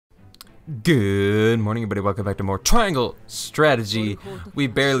Good morning, everybody. Welcome back to more Triangle Strategy. We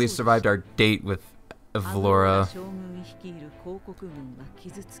barely survived our date with Alllrighttyyyy.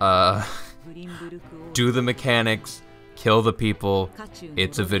 Do the mechanics, kill the people.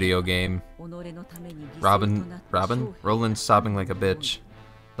 It's a video game. Robin, Roland's sobbing like a bitch.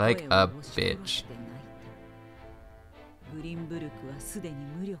 Like a bitch.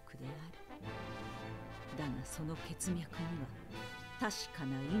 That's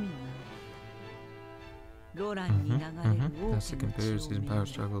the computers using power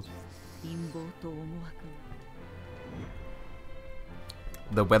struggles.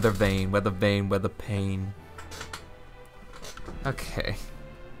 The weather vane, weather pain. Okay.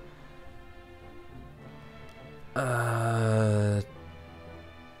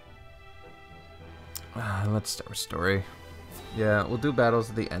 Let's start with story. Yeah, we'll do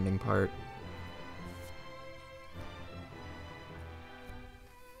battles at the ending part.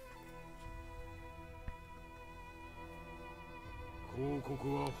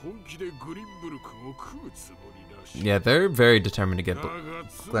 Yeah, they're very determined to get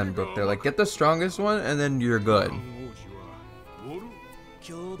Glenbrook. They're like, get the strongest one and then you're good.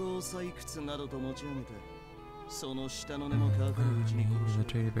 The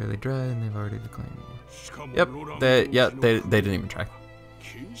treaty barely dry and they've already declared war. Yep, they didn't even try.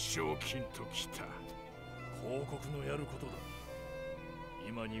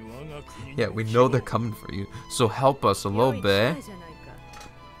 Yeah, we know they're coming for you, so help us a little bit.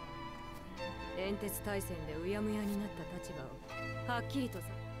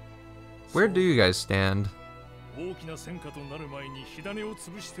 Where do you guys stand? You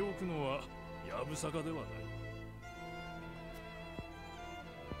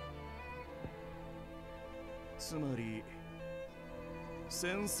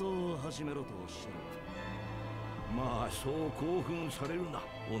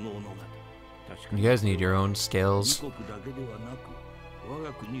guys need your own skills.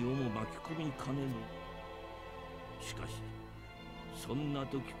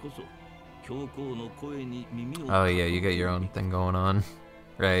 Oh yeah, you got your own thing going on.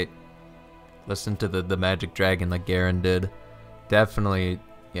 Right. Listen to the magic dragon like Garen did. Definitely,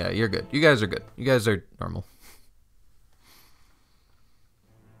 yeah, you're good. You guys are good. You guys are normal.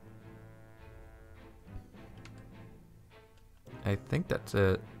 I think that's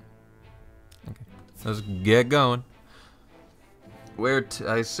it. Okay, let's get going.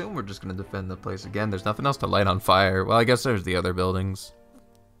 I assume we're just gonna defend the place again. There's nothing else to light on fire. Well, I guess there's the other buildings.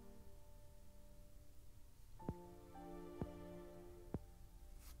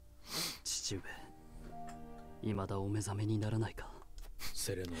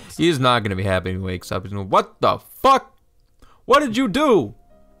 He's not gonna be happy when he wakes up. He's going, what the fuck? What did you do?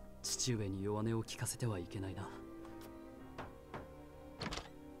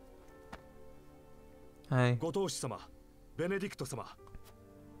 Hi.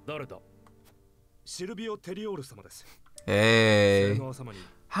 Hey.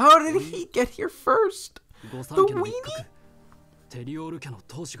 How did he get here first? The weenie?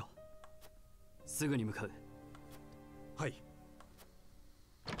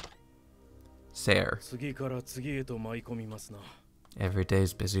 Sare. Every day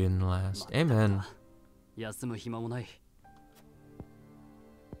is busier than the last. Amen.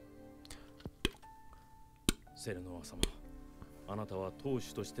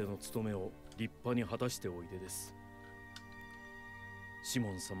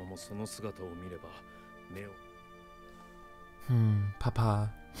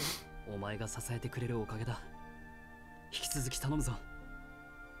 Papa.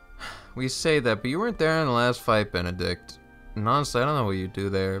 We say that, but you weren't there in the last fight, Benedict. And honestly, I don't know what you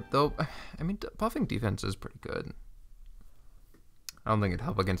do there. Though, I mean, buffing defense is pretty good. I don't think it'd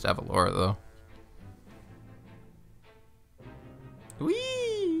help against Alllrighttyyyy, though.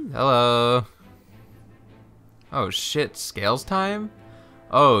 Whee! Hello. Oh shit, scales time?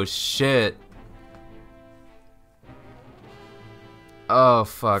 Oh shit. Oh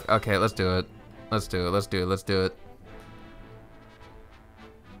fuck. Okay, let's do it. Let's do it. Let's do it. Let's do it.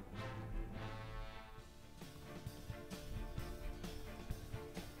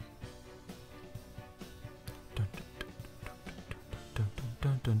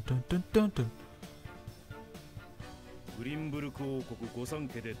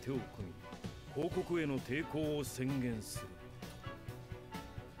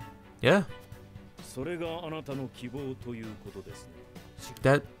 Yeah.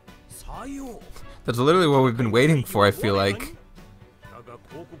 That's literally what we've been waiting for, I feel like.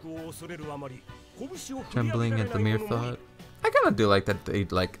 Trembling at the mere thought. I kind of do like that they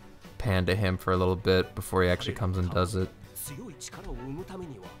like pan to him for a little bit before he actually comes and does it.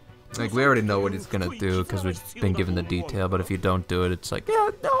 Like, we already know what he's gonna do because we've been given the detail, but if you don't do it, it's like, yeah,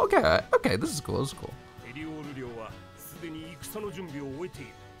 no, okay, okay, this is cool, this is cool.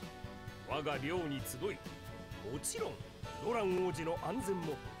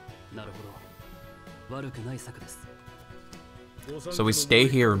 So we stay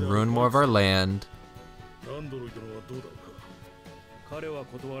here and ruin more of our land.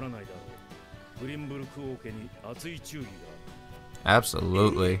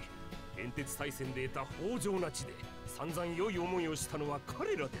 Absolutely.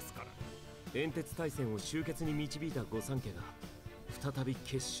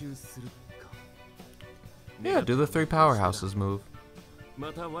 Yeah, do the three powerhouses move.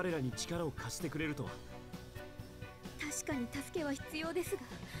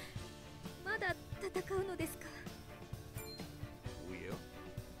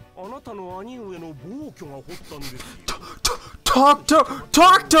 Talk to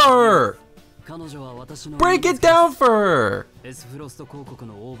her! Break it down for her!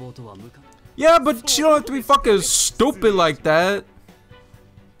 Yeah, but she don't have to be fucking stupid like that.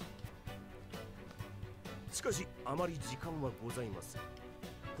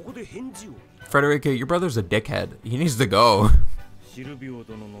 Frederica, your brother's a dickhead. He needs to go.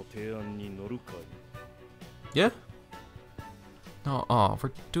 Yeah? No, oh,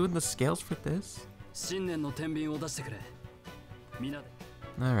 we're doing the scales for this?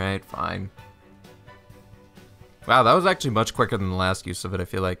 Alright, fine. Wow, that was actually much quicker than the last use of it, I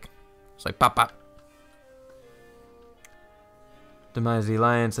feel like. It's like, pop, pop. Demise the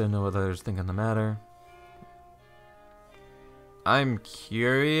alliance, I don't know what others think on the matter. I'm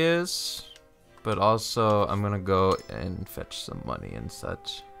curious, but also I'm gonna go and fetch some money and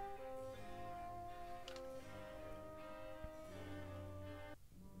such.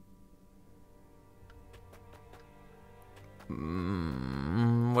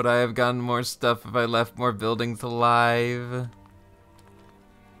 Would I have gotten more stuff if I left more buildings alive?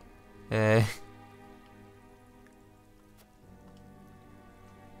 Eh.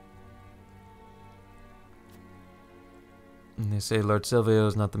 And they say Lord Silvio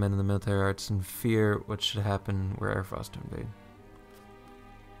is not the man of the military arts and fear what should happen were Airfrost to invade.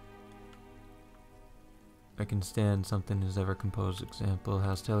 I can stand something who's ever composed. Example,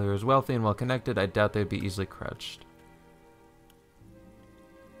 House Taylor is wealthy and well connected. I doubt they'd be easily crushed.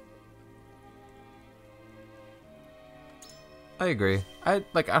 I agree.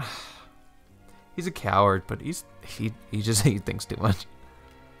 He's a coward, but he thinks too much.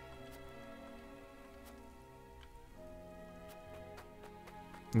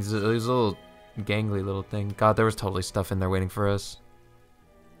 He's a little gangly little thing. God, there was totally stuff in there waiting for us.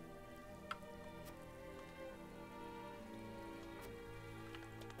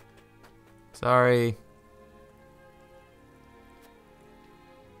 Sorry.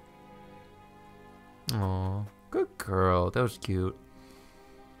 Aw, good girl. That was cute.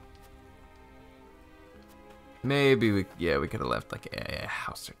 Maybe we could have left like a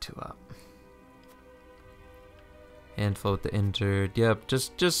house or two up. Handful with the injured. Yep,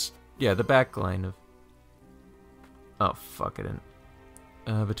 yeah, the back line of. Oh fuck it.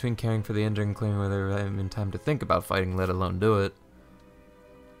 Between caring for the injured and clearing whether I'm in time to think about fighting, let alone do it.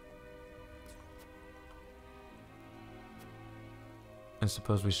 I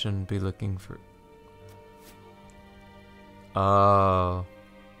suppose we shouldn't be looking for. Oh.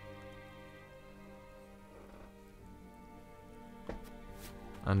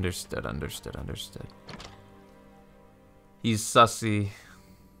 Understood. He's sussy.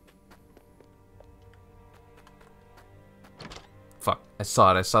 Fuck, I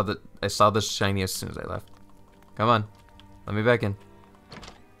saw it. I saw this shiny as soon as I left. Come on. Let me back in.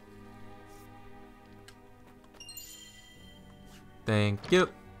 Thank you.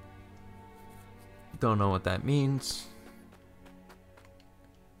 Don't know what that means.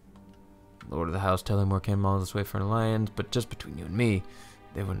 Lord of the House, Tullamore came all this way for an alliance, but just between you and me,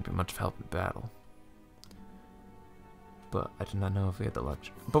 they wouldn't be much help in battle. But I did not know if we had the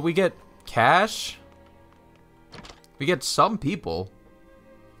luxury. But we get cash? We get some people.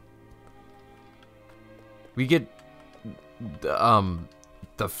 We get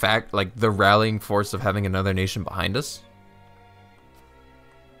the fact, like, the rallying force of having another nation behind us.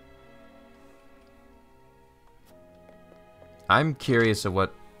 I'm curious of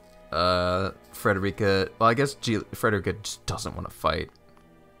what Frederica, well, I guess Frederica just doesn't want to fight.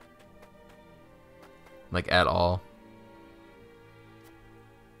 Like, at all.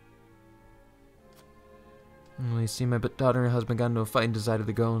 Well, you see, my daughter and her husband got into a fight and decided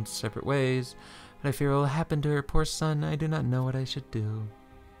to go in separate ways. And I fear what will happen to her poor son. I do not know what I should do.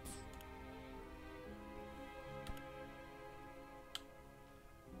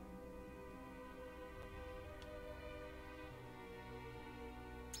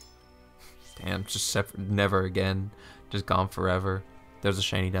 Damn, just never again. Just gone forever. There's a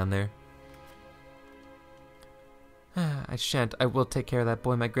shiny down there. I shan't. I will take care of that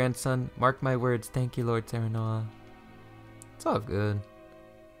boy, my grandson. Mark my words. Thank you, Lord Terranoa. It's all good.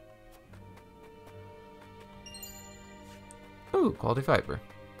 Ooh, quality fiber.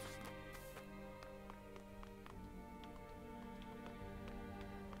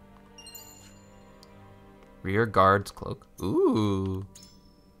 Rear guard's cloak. Ooh.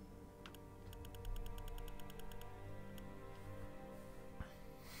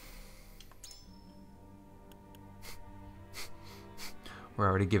 We're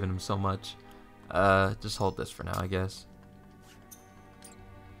already giving him so much. Just hold this for now, I guess.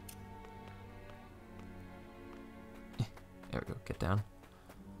 There we go. Get down.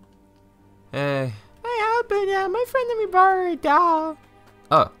 Hey. Hey, helping ya. My friend let me borrow a doll.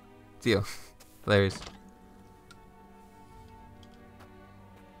 Oh, it's you. Hilarious.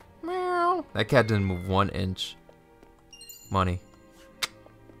 Meow. That cat didn't move 1 inch. Money.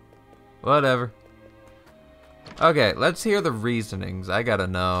 Whatever. Okay, let's hear the reasonings. I gotta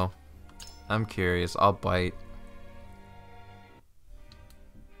know. I'm curious. I'll bite.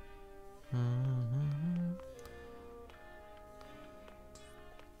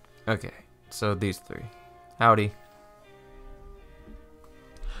 Okay, so these 3. Howdy.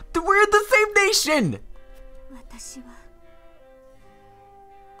 We're the same nation!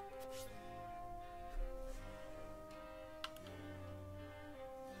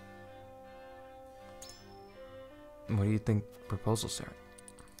 What do you think proposal, Sarah?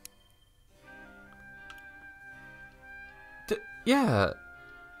 Yeah.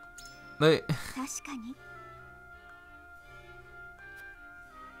 Like,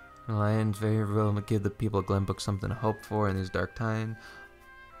 the Lion's very will give the people of Glenbrook something to hope for in these dark times.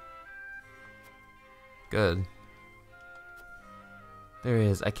 Good. There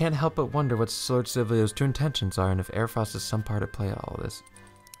is. I can't help but wonder what Lord Silvio's true intentions are, and if Airfrost has some part to play in all of this.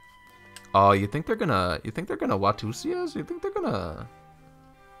 Oh, you think they're gonna Watusi us? You think they're gonna...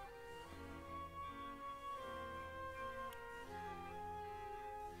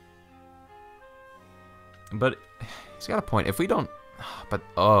 But he's got a point. If we don't... But,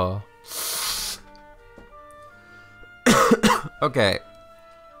 oh... Okay.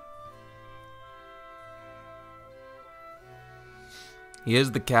 He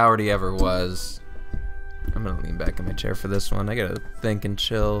is the coward he ever was. I'm gonna lean back in my chair for this one. I gotta think and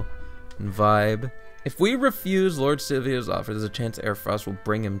chill and vibe. If we refuse Lord Silvio's offer, there's a chance Airfrost will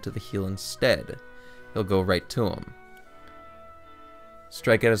bring him to the heel instead. He'll go right to him.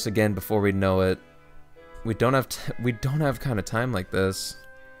 Strike at us again before we know it. We don't have kind of time like this.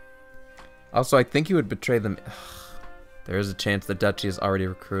 Also, I think he would betray them. There is a chance the duchy is already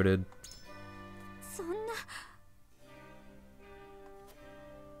recruited.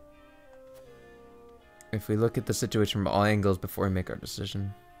 If we look at the situation from all angles before we make our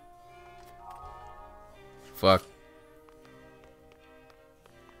decision. Fuck.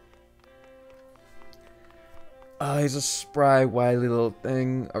 He's a spry, wily little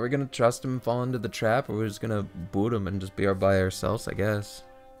thing. Are we gonna trust him and fall into the trap, or are we just gonna boot him and just be by ourselves, I guess?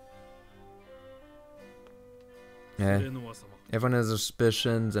 Yeah. Everyone has their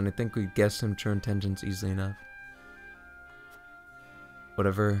suspicions, and I think we guess him true intentions easily enough.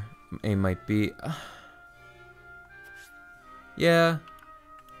 Whatever aim might be. Yeah.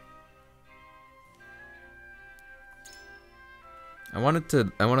 I want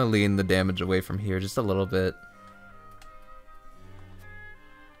to lean the damage away from here just a little bit.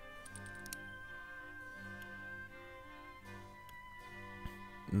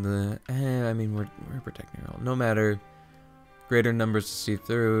 I mean, we're protecting our own. No matter. Greater numbers to see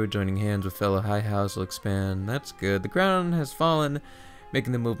through. Joining hands with fellow High House will expand. That's good. The ground has fallen.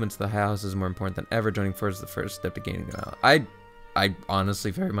 Making the movements of the High House is more important than ever. Joining force is the first step to gaining them out. I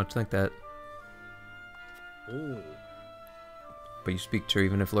honestly very much think that. Ooh. But you speak true,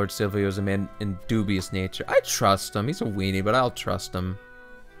 even if Lord Silvio is a man in dubious nature. I trust him. He's a weenie, but I'll trust him.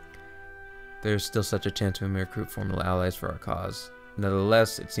 There's still such a chance we may recruit formal allies for our cause.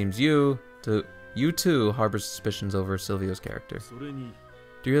 Nevertheless, it seems you too harbor suspicions over Silvio's character.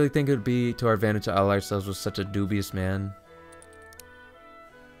 Do you really think it would be to our advantage to ally ourselves with such a dubious man?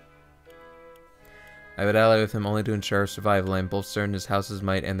 I would ally with him only to ensure our survival. I am both certain his house's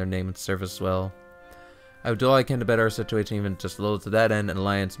might and their name would serve us well. I would do all I can to better our situation, even just a little. To that end, an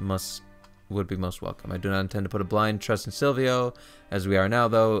alliance would be most welcome. I do not intend to put a blind trust in Silvio, as we are now,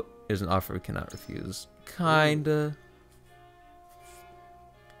 though. It is an offer we cannot refuse. Kinda.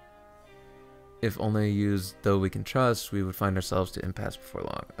 If only used though we can trust, we would find ourselves to impasse before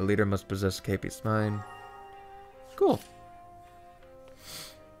long. A leader must possess a capious mind. Cool.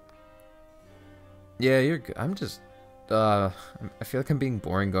 Yeah, you're good. I'm just, I feel like I'm being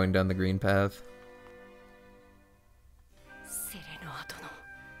boring going down the green path.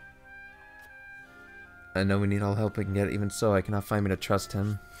 I know we need all help we can get. Even so, I cannot find me to trust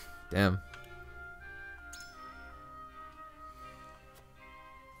him. Damn.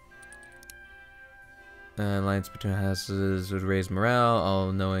 Alliance between houses would raise morale.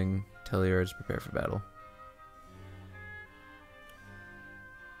 All knowing Alllrighttyyyy is prepared for battle.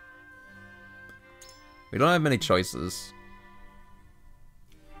 We don't have many choices.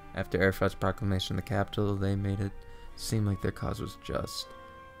 After Airfrost's proclamation in the capital, they made it seem like their cause was just.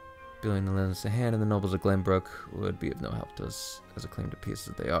 Billing the lands to hand and the nobles of Glenbrook would be of no help to us, as acclaimed to peace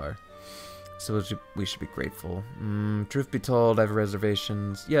as they are. So we should be grateful. Truth be told, I have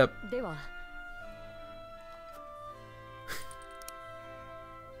reservations. Yep.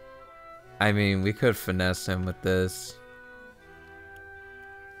 I mean, we could finesse him with this.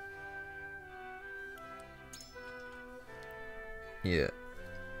 Yeah.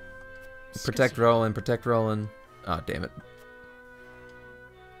 Protect Roland, protect Roland. Oh, damn it.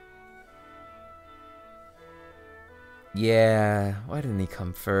 Yeah, why didn't he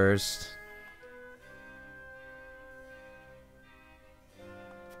come first?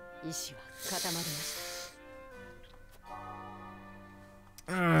 You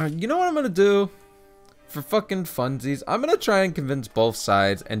know what I'm gonna do? For fucking funsies, I'm gonna try and convince both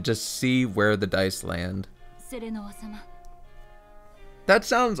sides and just see where the dice land. That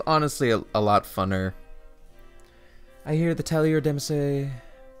sounds honestly a lot funner. I hear the Alllrighttyyyy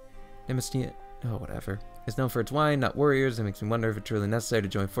oh, whatever. Is known for its wine, not warriors. It makes me wonder if it's truly necessary to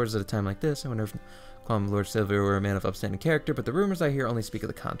join forces at a time like this. I wonder if calling Lord Sylvia were a man of upstanding character, but the rumors I hear only speak of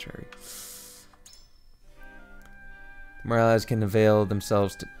the contrary. The Morales can avail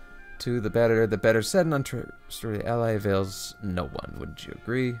themselves to the better said and untrustworthy ally avails no one. Wouldn't you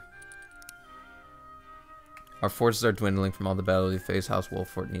agree? Our forces are dwindling from all the battles we face. House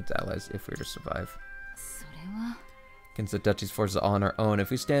Wolffort needs allies if we're to survive. Against the duchy's forces all on our own, if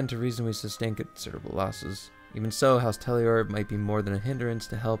we stand to reason, we sustain considerable losses. Even so, House Alllrighttyyyy might be more than a hindrance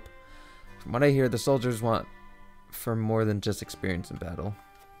to help. From what I hear, the soldiers want for more than just experience in battle.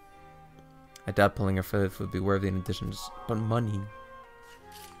 I doubt pulling our faith would be worthy in addition to but money.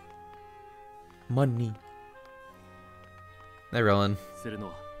 Money. Hey, Roland.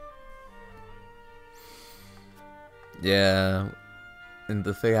 Yeah. And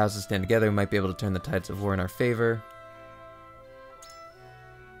the three houses stand together, we might be able to turn the tides of war in our favor.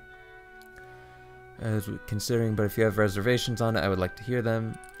 Considering, but if you have reservations on it, I would like to hear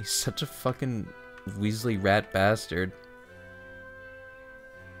them. He's such a fucking Weasley rat bastard.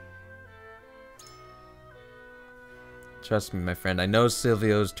 Trust me, my friend. I know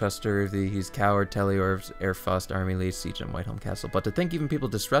Silvio's trustworthy. He's coward. Alllrighttyyy's Airfrost army lays siege on Whitehelm Castle. But to think even people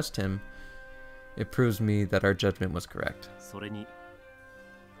distrust him, it proves me that our judgment was correct.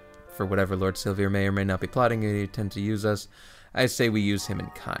 For whatever Lord Sylvia may or may not be plotting, he tend to use us. I say we use him in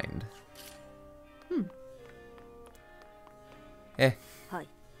kind.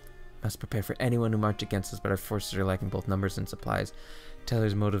 Must prepare for anyone who march against us, but our forces are lacking both numbers and supplies.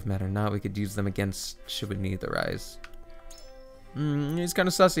 Taylor's motive matter not, we could use them against should we need arise. He's kind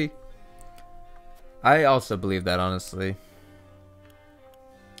of sussy. I also believe that, honestly.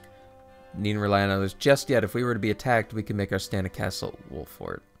 Needn't rely on others just yet. If we were to be attacked, we could make our stand at Castle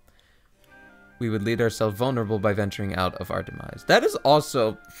Wolffort. We would lead ourselves vulnerable by venturing out of our demise. That is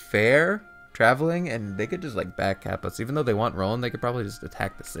also fair. Traveling, and they could just like backcap us. Even though they want Roland, they could probably just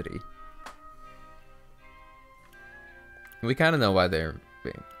attack the city. We kind of know why they're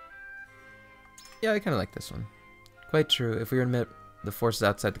being... Yeah, I kind of like this one. Quite true. If we were to meet the forces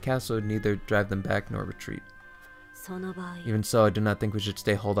outside the castle, it would neither drive them back nor retreat. Even so, I do not think we should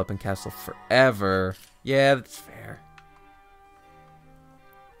stay holed up in castle forever. Yeah, that's fair.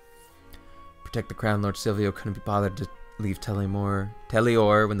 Protect the crown. Lord Silvio couldn't be bothered to leave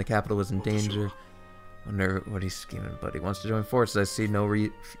Alllrighttyyyy when the capital was in danger. Wonder what he's scheming, but he wants to join forces. I see no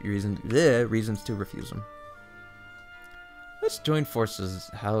reasons to refuse him. Let's join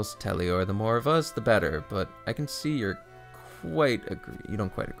forces, House Alllrighttyyyy. The more of us, the better. But I can see you don't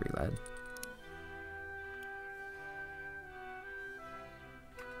quite agree, lad.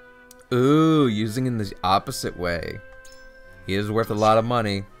 Ooh, using in the opposite way. He is worth a lot of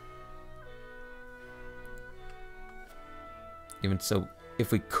money. Even so,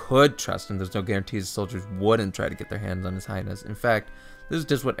 if we could trust him, there's no guarantees the soldiers wouldn't try to get their hands on his highness. In fact, this is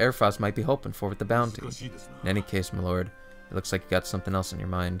just what Airfrost might be hoping for with the bounty. In any case, my lord, it looks like you got something else on your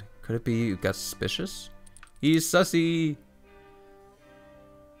mind. Could it be you got suspicious? He's sussy!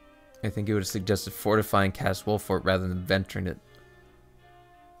 I think he would have suggested fortifying Castle Wolffort rather than venturing it.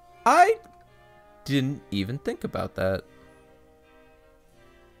 didn't even think about that.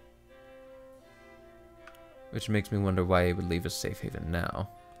 Which makes me wonder why he would leave a safe haven now.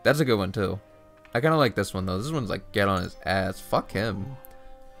 That's a good one too. I kind of like this one though. This one's like get on his ass. Fuck him.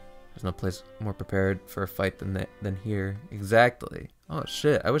 There's no place more prepared for a fight than here. Exactly. Oh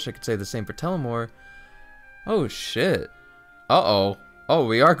shit. I wish I could say the same for Telemore. Oh shit. Uh-oh. Oh,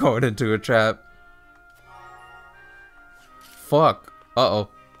 we are going into a trap. Fuck. Uh-oh.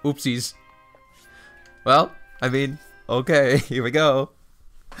 Oopsies. Well, I mean, okay. Here we go.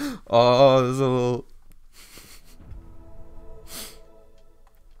 Oh, there's a little...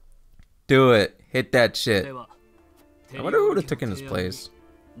 Do it. Hit that shit. I wonder who would have taken his place.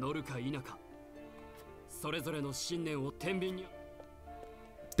 Do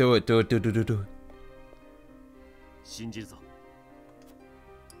it, do it, do it.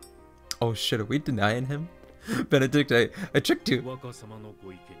 Oh shit, are we denying him? Benedict, I tricked you.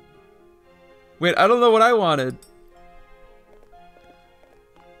 Wait, I don't know what I wanted.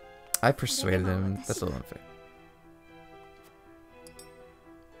 I persuaded him. That's a little unfair.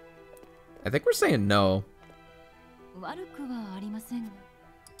 I think we're saying no.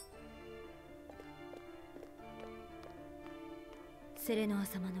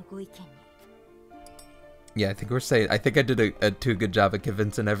 Yeah, I think we're saying. I think I did a too good job of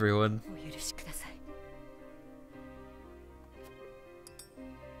convincing everyone.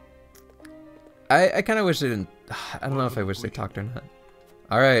 I kind of wish they didn't. I don't know if I wish they talked or not.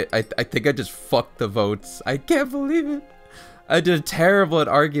 Alright, I think I just fucked the votes. I can't believe it. I did terrible at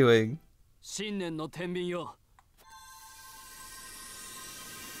arguing.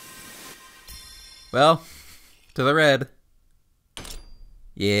 Well, to the red.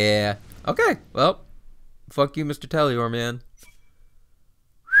 Yeah. Okay, well. Fuck you, Mr. Tellior, man.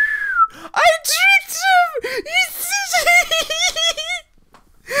 I tricked him!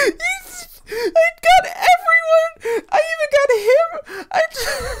 I got everyone! I even got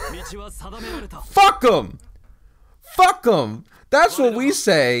him! Fuck him! Fuck him! That's what we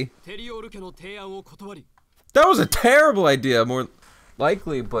say. That was a terrible idea, more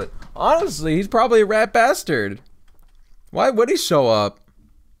likely, but honestly, he's probably a rat bastard. Why would he show up?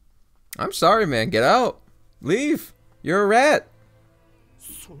 I'm sorry, man. Get out. Leave. You're a rat.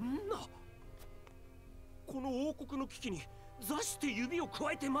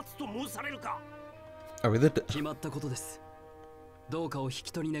 Are we the...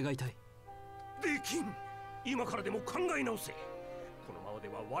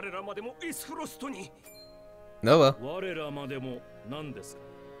 Noah.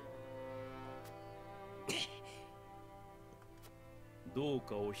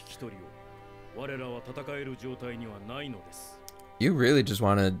 You really just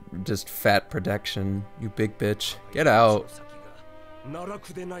want to just fat protection, you big bitch. Get out.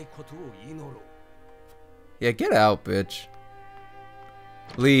 Yeah, get out, bitch.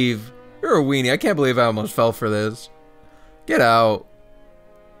 Leave. You're a weenie. I can't believe I almost fell for this. Get out.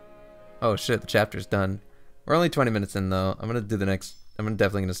 Oh shit, the chapter's done. We're only 20 minutes in though. I'm gonna do the next. I'm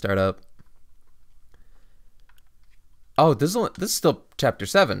definitely gonna start up. Oh, this is still chapter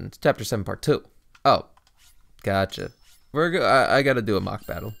 7. It's chapter 7 part 2. Oh, gotcha. I gotta do a mock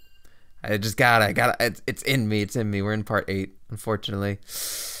battle. I gotta. It's in me. It's in me. We're in part 8, unfortunately.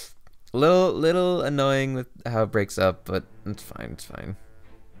 Little annoying with how it breaks up, but it's fine. It's fine.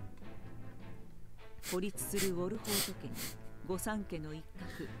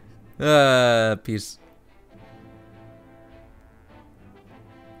 Peace.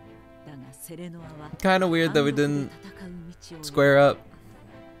 Kind of weird that we didn't square up,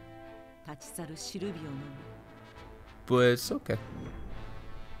 but it's okay.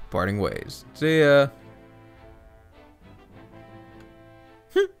 Parting ways. See ya.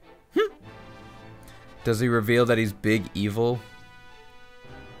 Does he reveal that he's big evil?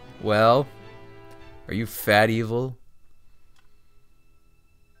 Well, are you fat evil?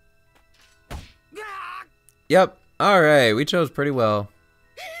 Yep. All right, we chose pretty well.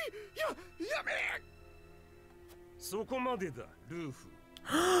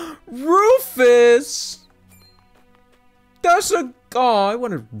 Rufus! That's a... Oh, I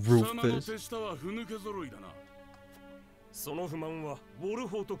wanted Rufus.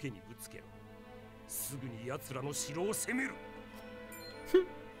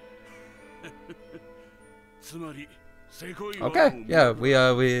 Okay, yeah, we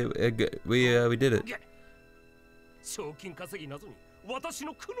did it.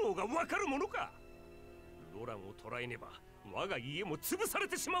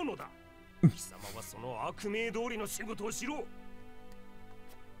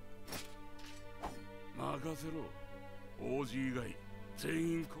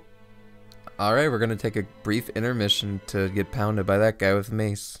 Alright, we're gonna take a brief intermission to get pounded by that guy with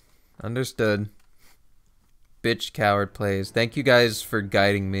mace. Understood. Bitch coward plays. Thank you guys for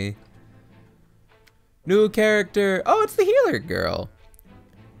guiding me. New character. Oh, it's the healer girl.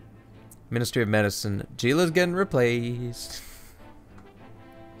 Ministry of Medicine. Gila's getting replaced.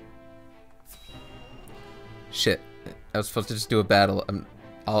 Shit. I was supposed to just do a battle. I'm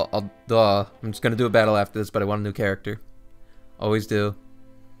just gonna do a battle after this, but I want a new character. Always do.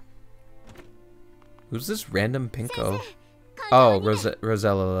 Who's this random pinko? Oh,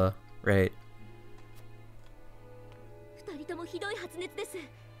 Rosella. Right.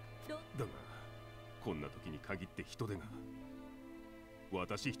 こんな時に限って人手が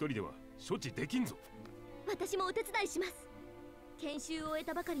私一人では処置できんぞ私もお手伝いします研修を終え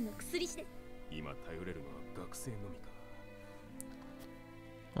たばかりの薬師です今頼れるのは学生のみ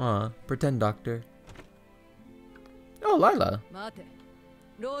か pretend doctor. Oh, Lila. 待て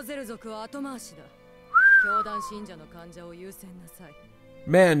ローゼル族は後回しだ教団信者の患者を優先なさい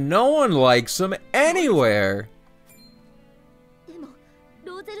Man, no one likes him anywhere. でも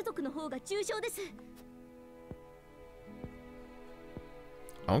ローゼル族の方が重症です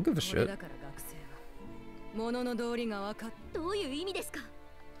I don't give a shit. だから学生は物の道理が分かっどういう意味ですか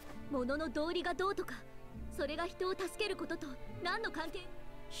物の道理がどうとかそれが人を助けることと何の関係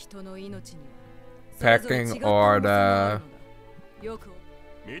人の命には Packing order. よく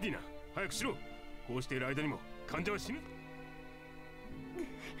メディナ早くしろこうしている間にも患者は死ぬ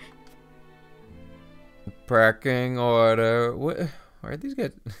Packing order. What? Why are these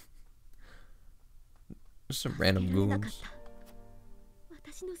guys? Just some random goons.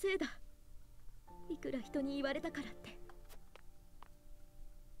 私のせいだいくら人に言われたからって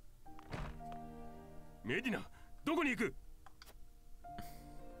メディナどこに行く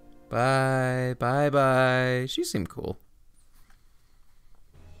Bye, bye, bye. She seemed cool.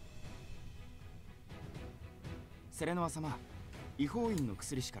 セレノア様、違法院の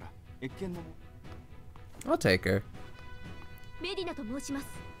薬師から謁見の I'll take her. メディナと申します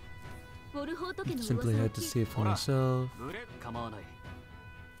ウォルホート家の Simply had to see it for myself. 構わない。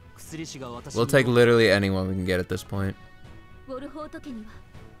薬師が私 We'll take literally anyone we can get at this point. ウォルホート家には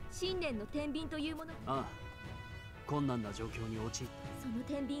新年の天秤というものああ、困難な状況に陥った。その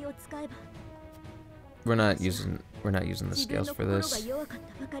天秤を使えば We're not using the 自分 scales の for 心が this. 弱かっ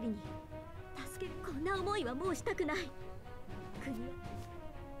たばかりに助けるこんな思いはもうしたくない国は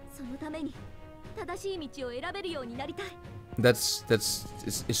そのために正しい道を選べるようになりたい It's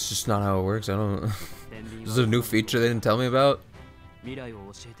just not how it works. I don't. This is a new feature they didn't tell me about. 未来を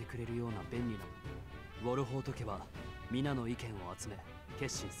教えてくれるような便利なウォルホート家は皆の意見を集め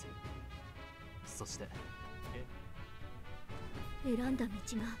決心する。そして選んだ道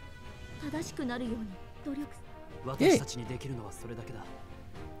が正しくなるように努力私たちにできるのはそれだけだ。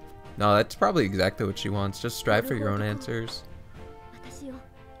No, that's probably exactly what she wants. Just strive for your own answers. 私を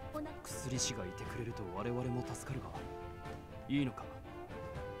薬師がいてくれると我々も助かるがいいのか。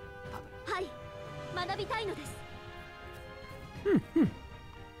はい学びたいのです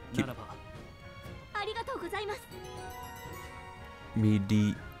ならばありがとうございます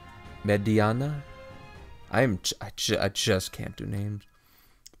Mediana? I just can't do names.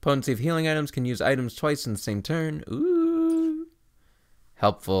 Potency of healing items can use items twice in the same turn. Ooh.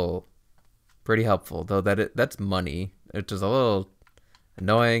 Helpful. Pretty helpful, though that's money. Which is a little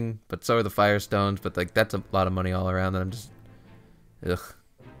annoying, but so are the firestones, but like that's a lot of money all around that I'm just ugh.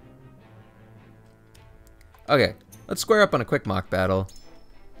 Okay, let's square up on a quick mock battle.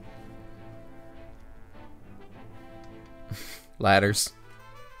 Ladders.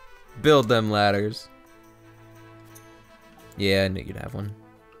 Build them ladders. Yeah, I knew you'd have one.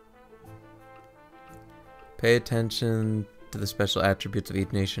 Pay attention to the special attributes of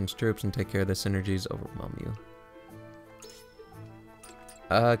each nation's troops and take care of the synergies overwhelm you.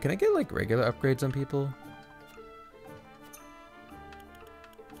 Can I get like regular upgrades on people?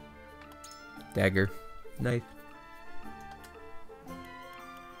 Dagger. Knife.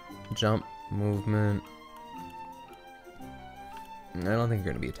 Jump. Movement. I don't think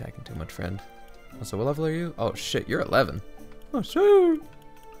you're gonna be attacking too much, friend. Also, what level are you? Oh shit, you're 11. Oh shit!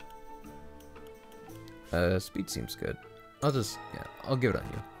 Speed seems good. I'll give it on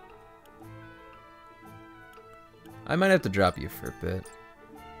you. I might have to drop you for a bit.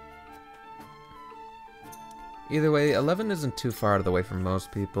 Either way, 11 isn't too far out of the way for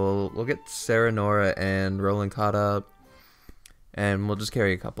most people. We'll get Sarah, Nora, and Roland caught up. And we'll just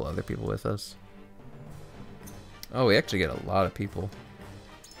carry a couple other people with us. Oh, we actually get a lot of people.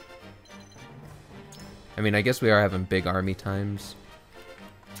 I mean, I guess we are having big army times.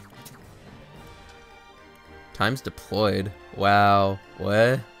 Times deployed. Wow.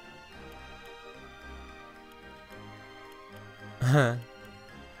 What?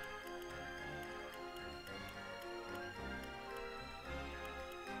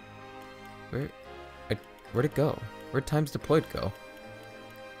 Where'd it go? Where'd times deployed go?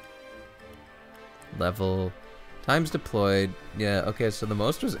 Level. Times deployed. Yeah, okay, so the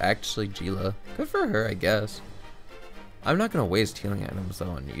most was actually Gila. Good for her, I guess. I'm not gonna waste healing items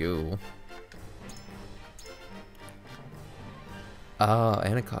though on you. Oh,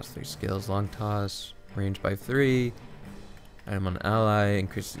 and it costs 3 skills. Long toss, range by 3. Item on ally,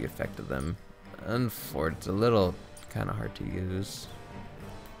 increases the effect of them. Unfortunately, it's a little kind of hard to use.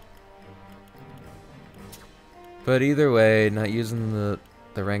 But either way, not using the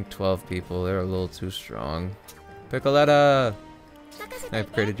rank 12 people, they're a little too strong. Piccoletta! I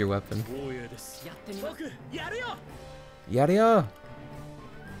upgraded your weapon. Yada!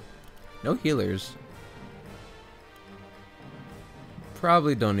 No healers.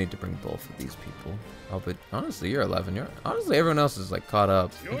 Probably don't need to bring both of these people. Oh, but honestly, you're 11. Honestly, everyone else is like caught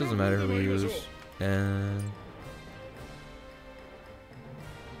up. It doesn't matter who we use. And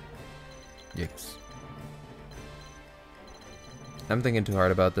yikes. I'm thinking too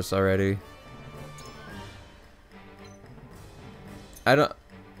hard about this already. I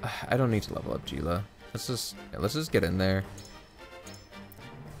don't need to level up Gila. Let's just get in there.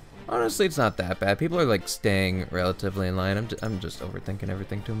 Honestly, it's not that bad. People are like staying relatively in line. I'm just overthinking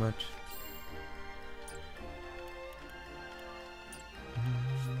everything too much.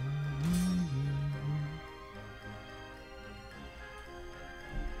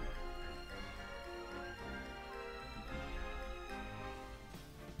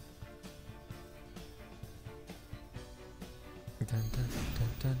 Dun, dun, dun,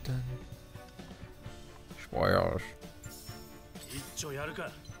 dun, dun. Spoilers.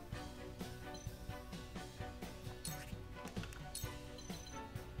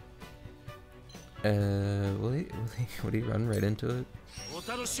 Would he run right into it?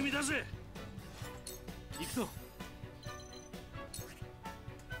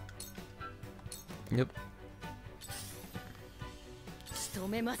 Yep.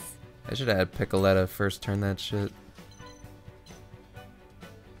 I should have had Piccoletta first turn that shit.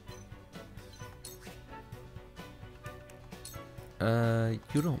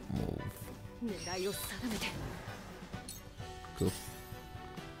 You don't move. Cool.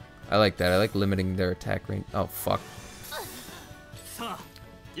 I like that. I like limiting their attack range. Oh, fuck.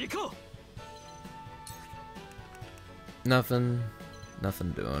 Nothing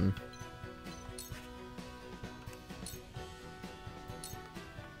doing.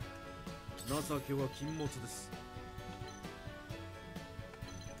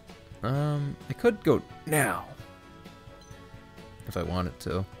 I could go now. If I wanted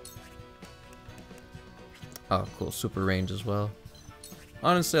to. Oh, cool. Super range as well.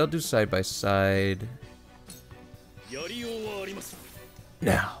 Honestly, I'll do side by side.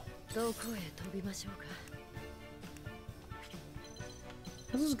 Now.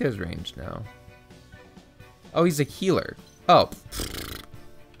 What's this guy's range now? Oh, he's a healer. Oh.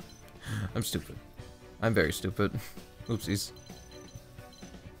 I'm stupid. I'm very stupid. Oopsies.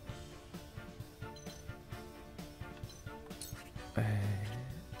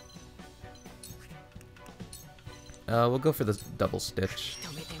 We'll go for this double stitch.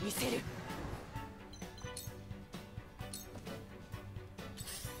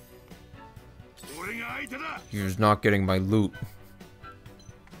 You're just not getting my loot.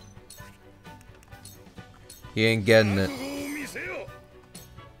 He ain't getting it.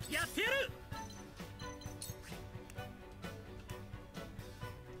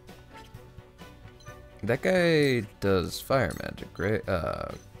 That guy does fire magic, right?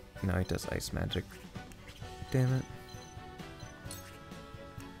 No, he does ice magic. Damn it.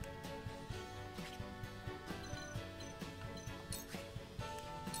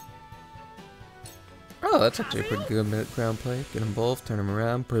 Oh, that's actually a pretty good ground play. Get them both, turn them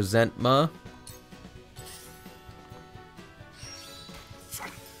around, present ma.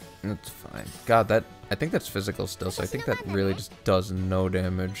 That's fine. God, I think that's physical still, so I think that really just does no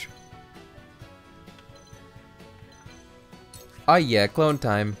damage. Oh yeah, clone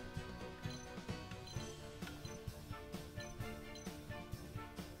time.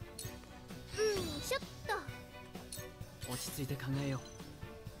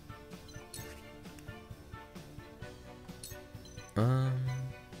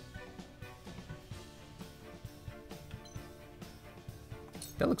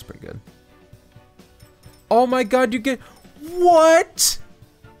 That looks pretty good. Oh my god, you get... What?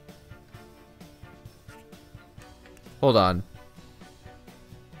 Hold on.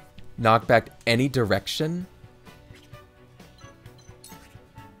 Knock back any direction?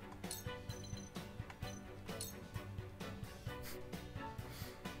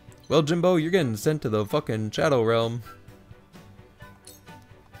 Well, Jimbo, you're getting sent to the fucking Shadow Realm.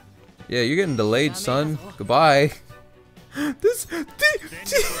 Yeah, you're getting delayed, son. Goodbye. This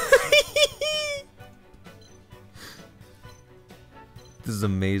is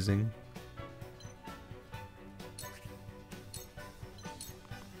amazing.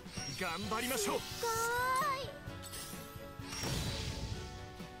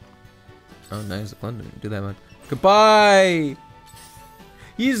 Oh, nice. London didn't do that much. Goodbye.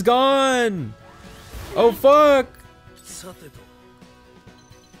 He's gone. Oh fuck.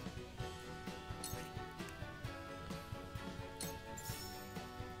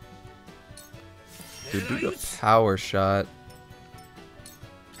 Dude, do the power shot.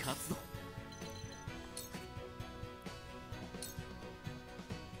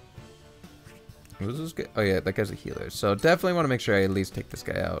 Who's this guy? Oh yeah, that guy's a healer. So definitely want to make sure I at least take this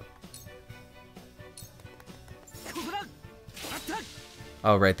guy out.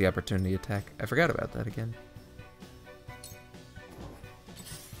 Oh right, the opportunity attack. I forgot about that again.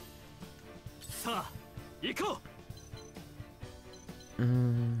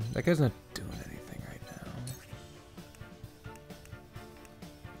 That guy's not doing anything right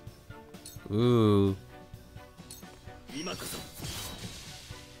now. Ooh.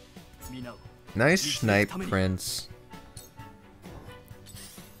 Nice snipe, Prince.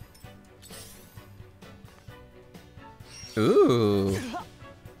 Ooh.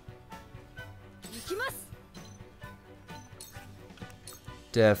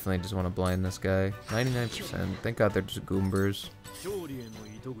 Definitely just want to blind this guy. 99%. Thank God they're just goombers.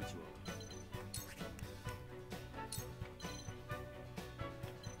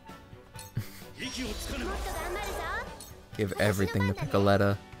 Give everything to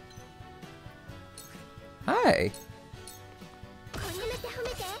Piccoletta. Hi.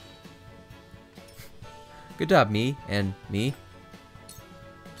 Good job, me and me.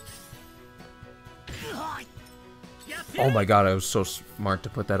 Oh my god, I was so smart to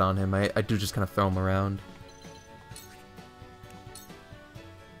put that on him. I do just kind of throw him around.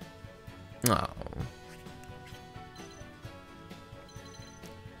 Oh.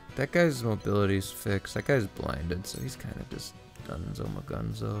 That guy's mobility's fixed. That guy's blinded, so he's kind of just Dunzo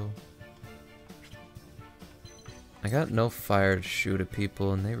Magunzo. I got no fire to shoot at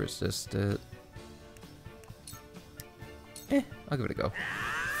people, and they resist it. I'll give it a go.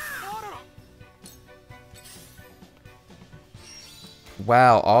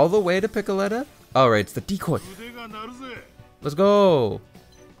 Wow, all the way to Piccoletta? Oh, right, it's the decoy. Let's go.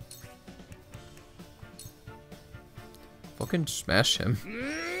 Fucking smash him.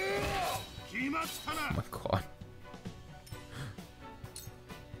 Oh my god.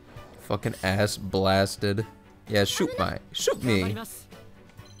 Fucking ass blasted. Yeah, shoot me.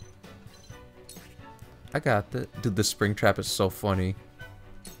 I got the dude, the spring trap is so funny.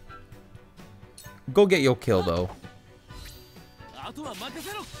 Go get your kill though.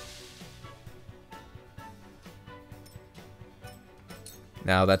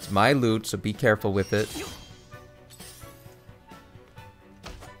 Now that's my loot, so be careful with it.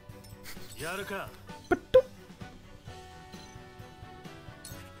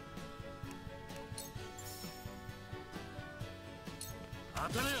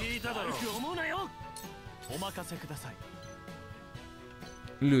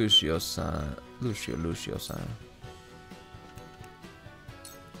 Lucio-san. Lucio-san.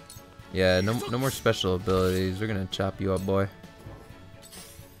 Yeah, no more special abilities. We're gonna chop you up, boy.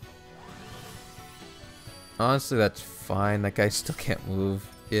 Honestly, that's fine. That guy still can't move.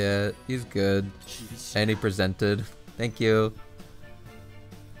 Yeah, he's good. And he presented. Thank you.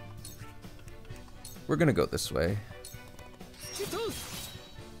 We're gonna go this way.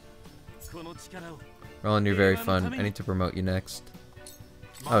 Roland, you're very fun. I need to promote you next.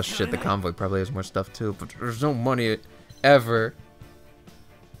 Oh shit, the convoy probably has more stuff too, but there's no money ever.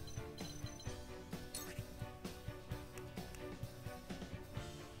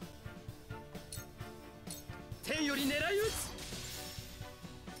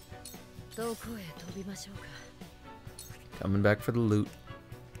 Coming back for the loot.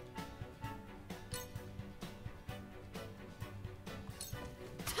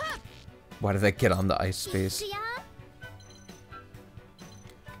 Why did I get on the ice space?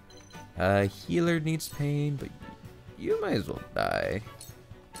 Healer needs pain, but you might as well die.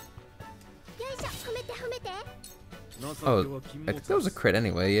 Oh, I think that was a crit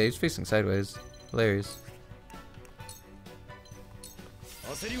anyway. Yeah, he's facing sideways. Hilarious.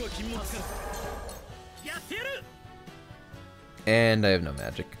 And I have no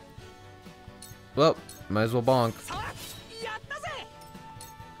magic. Well, might as well bonk.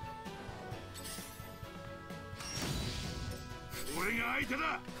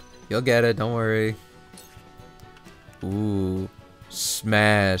 You'll get it, don't worry. Ooh.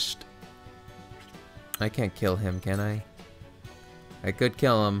 Smashed. I can't kill him, can I? I could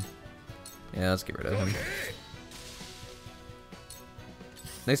kill him. Yeah, let's get rid of him.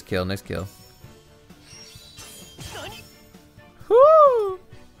 Nice kill, nice kill. Woo!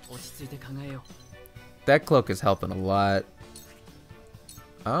 That cloak is helping a lot.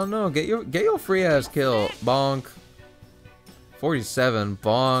 I don't know, get your free ass kill. Bonk. 47,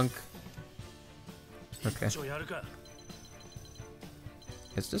 bonk. Okay.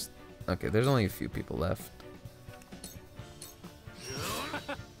 It's just okay, there's only a few people left.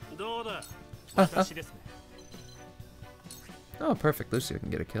 Oh, perfect. Lucio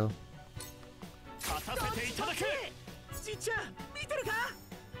can get a kill.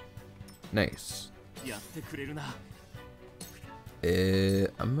 Nice.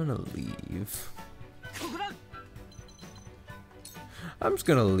 I'm gonna leave. I'm just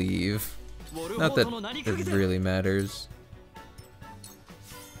gonna leave. Not that it really matters.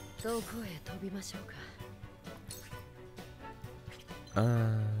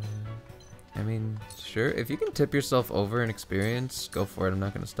 I mean, sure. If you can tip yourself over in experience, go for it. I'm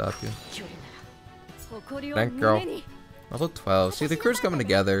not gonna stop you. Thank girl. Level 12. See, the crew's coming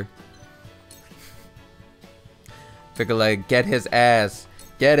together. Figure like, get his ass.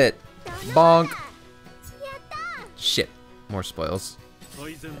 Get it. Bonk. Shit. More spoils.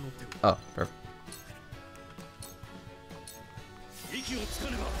 Oh, perfect.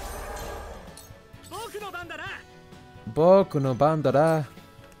 Boku no bandara.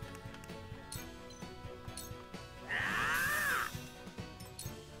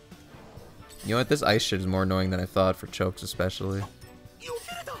 You know what? This ice shit is more annoying than I thought for chokes, especially.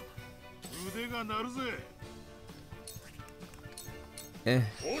 Eh.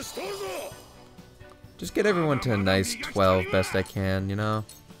 Just get everyone to a nice 12 best I can, you know?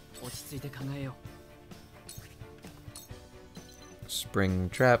 Spring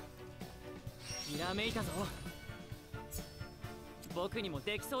trap.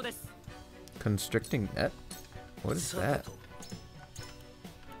 Constricting net? What is that?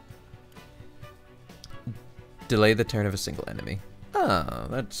 Delay the turn of a single enemy. Oh,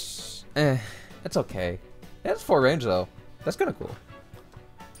 that's... that's okay. That's 4 range though. That's kinda cool.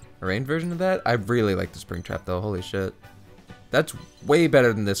 A ranged version of that? I really like the spring trap though, holy shit. That's way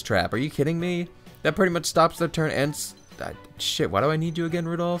better than this trap. Are you kidding me? That pretty much stops their turn and... shit, why do I need you again,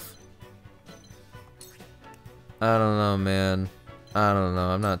 Rudolph? I don't know, man. I don't know,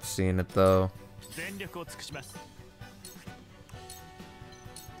 I'm not seeing it though.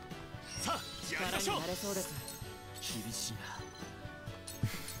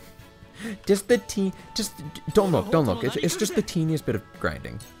 Just don't look. It's just the teeniest bit of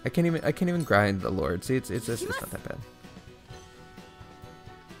grinding. I can't even grind the Lord. See, it's not that bad.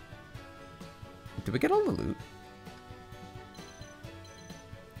 Did we get all the loot?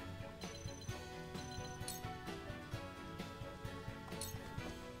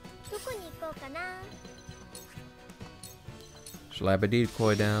 Slap a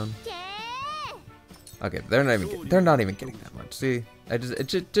decoy down. Okay, they're not even getting that much. See, I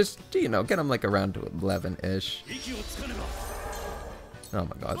just you know, get them like around to 11-ish. Oh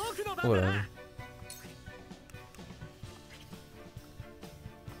my god, whatever.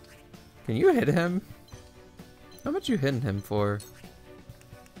 Can you hit him? How much you hitting him for?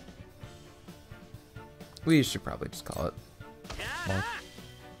 We should probably just call it. Well.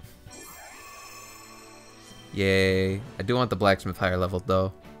 Yay! I do want the blacksmith higher leveled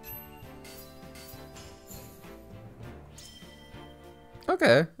though.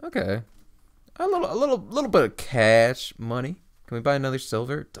 Okay. A little bit of cash money. Can we buy another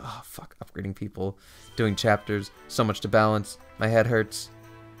silver? Oh fuck! Upgrading people, doing chapters, so much to balance. My head hurts.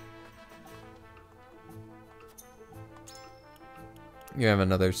 You have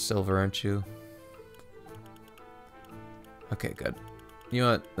another silver, aren't you? Okay, good. You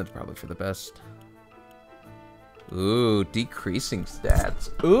know what? That's probably for the best. Ooh, decreasing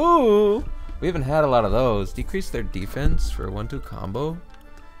stats. Ooh! We haven't had a lot of those. Decrease their defense for a 1-2 combo.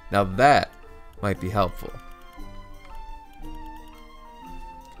 Now that might be helpful.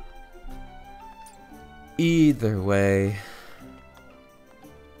 Either way.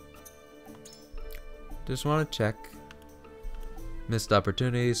 Just want to check. Missed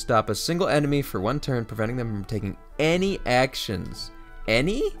opportunity. Stop a single enemy for 1 turn, preventing them from taking any actions.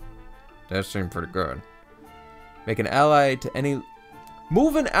 Any? That seemed pretty good. Make an ally to any...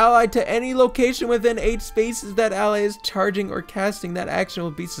 Move an ally to any location within 8 spaces that ally is charging or casting. That action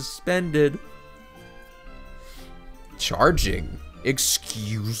will be suspended. Charging?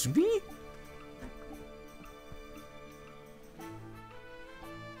 Excuse me?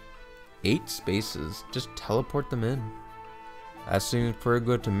 8 spaces. Just teleport them in. That seems pretty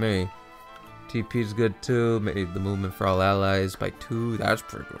good to me. TP's good too. Made the movement for all allies by 2. That's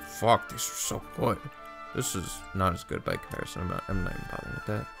pretty good. Fuck, these are so good. This is not as good by comparison. I'm not even bothering with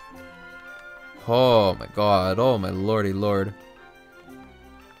that. Oh my god. Oh my lordy lord.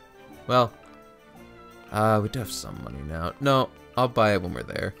 Well, we do have some money now. No, I'll buy it when we're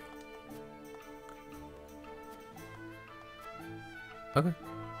there. Okay.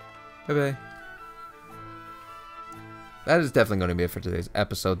 Bye-bye. That is definitely going to be it for today's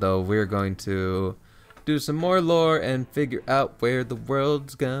episode, though. We're going to do some more lore and figure out where the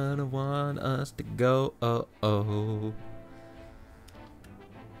world's gonna want us to go. Oh.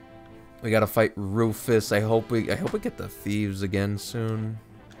 We gotta fight Rufus. I hope we get the thieves again soon.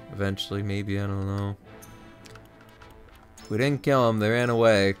 Eventually, maybe. I don't know. We didn't kill them. They ran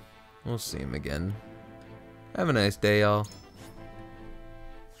away. We'll see them again. Have a nice day, y'all.